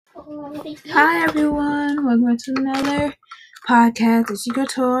Hi everyone, welcome to another podcast. It's your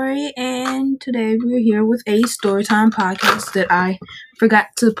Storie, and today we're here with a storytime podcast that I forgot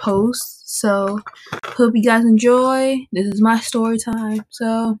to post. So hope you guys enjoy. This is my story time.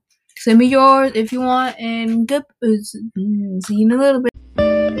 So send me yours if you want, and good. See you in a little bit.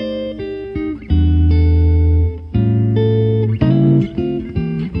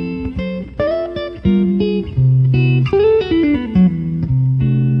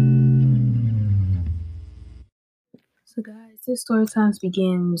 So guys, this story time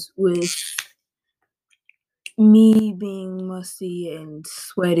begins with me being musty and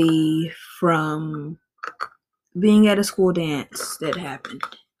sweaty from being at a school dance that happened.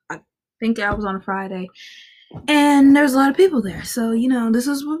 I think I was on a Friday, and there was a lot of people there. So, this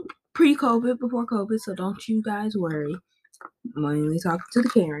was pre-COVID, before COVID, so don't you guys worry. I'm only talking to the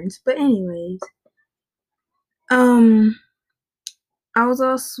Karens. But anyways, I was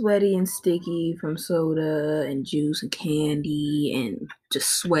all sweaty and sticky from soda and juice and candy and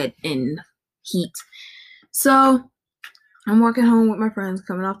just sweat and heat. So, I'm walking home with my friends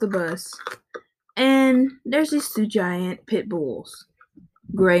coming off the bus, and there's these two giant pit bulls.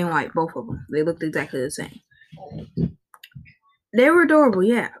 Gray and white, both of them. They looked exactly the same. They were adorable,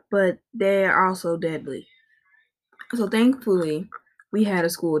 yeah, but they're also deadly. So thankfully, we had a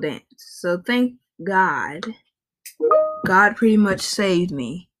school dance. So thank God. God pretty much saved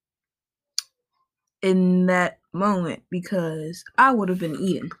me in that moment because I would have been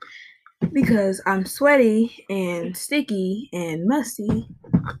eaten. Because I'm sweaty and sticky and musty.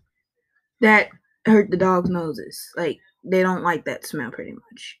 That hurt the dogs' noses. Like, they don't like that smell pretty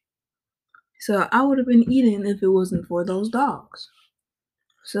much. So I would have been eaten if it wasn't for those dogs.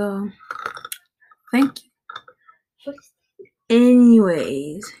 So, thank you.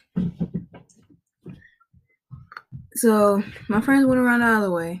 Anyways. So, my friends went around the other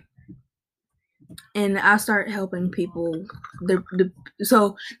way. And I started helping people.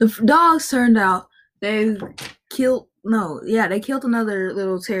 So, the dogs turned out they killed another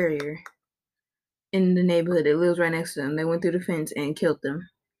little terrier in the neighborhood that lives right next to them. They went through the fence and killed them.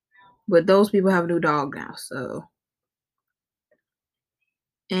 But those people have a new dog now, so.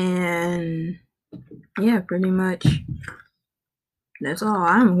 And yeah, pretty much that's all.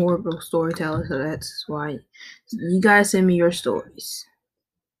 I'm a horrible storyteller, so that's why you guys send me your stories.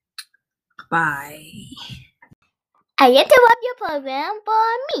 Bye. I interrupt your program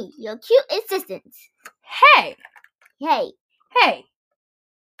for me, your cute assistant. Hey.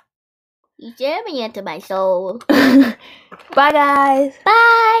 You send me into my soul. Bye, guys.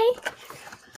 Bye.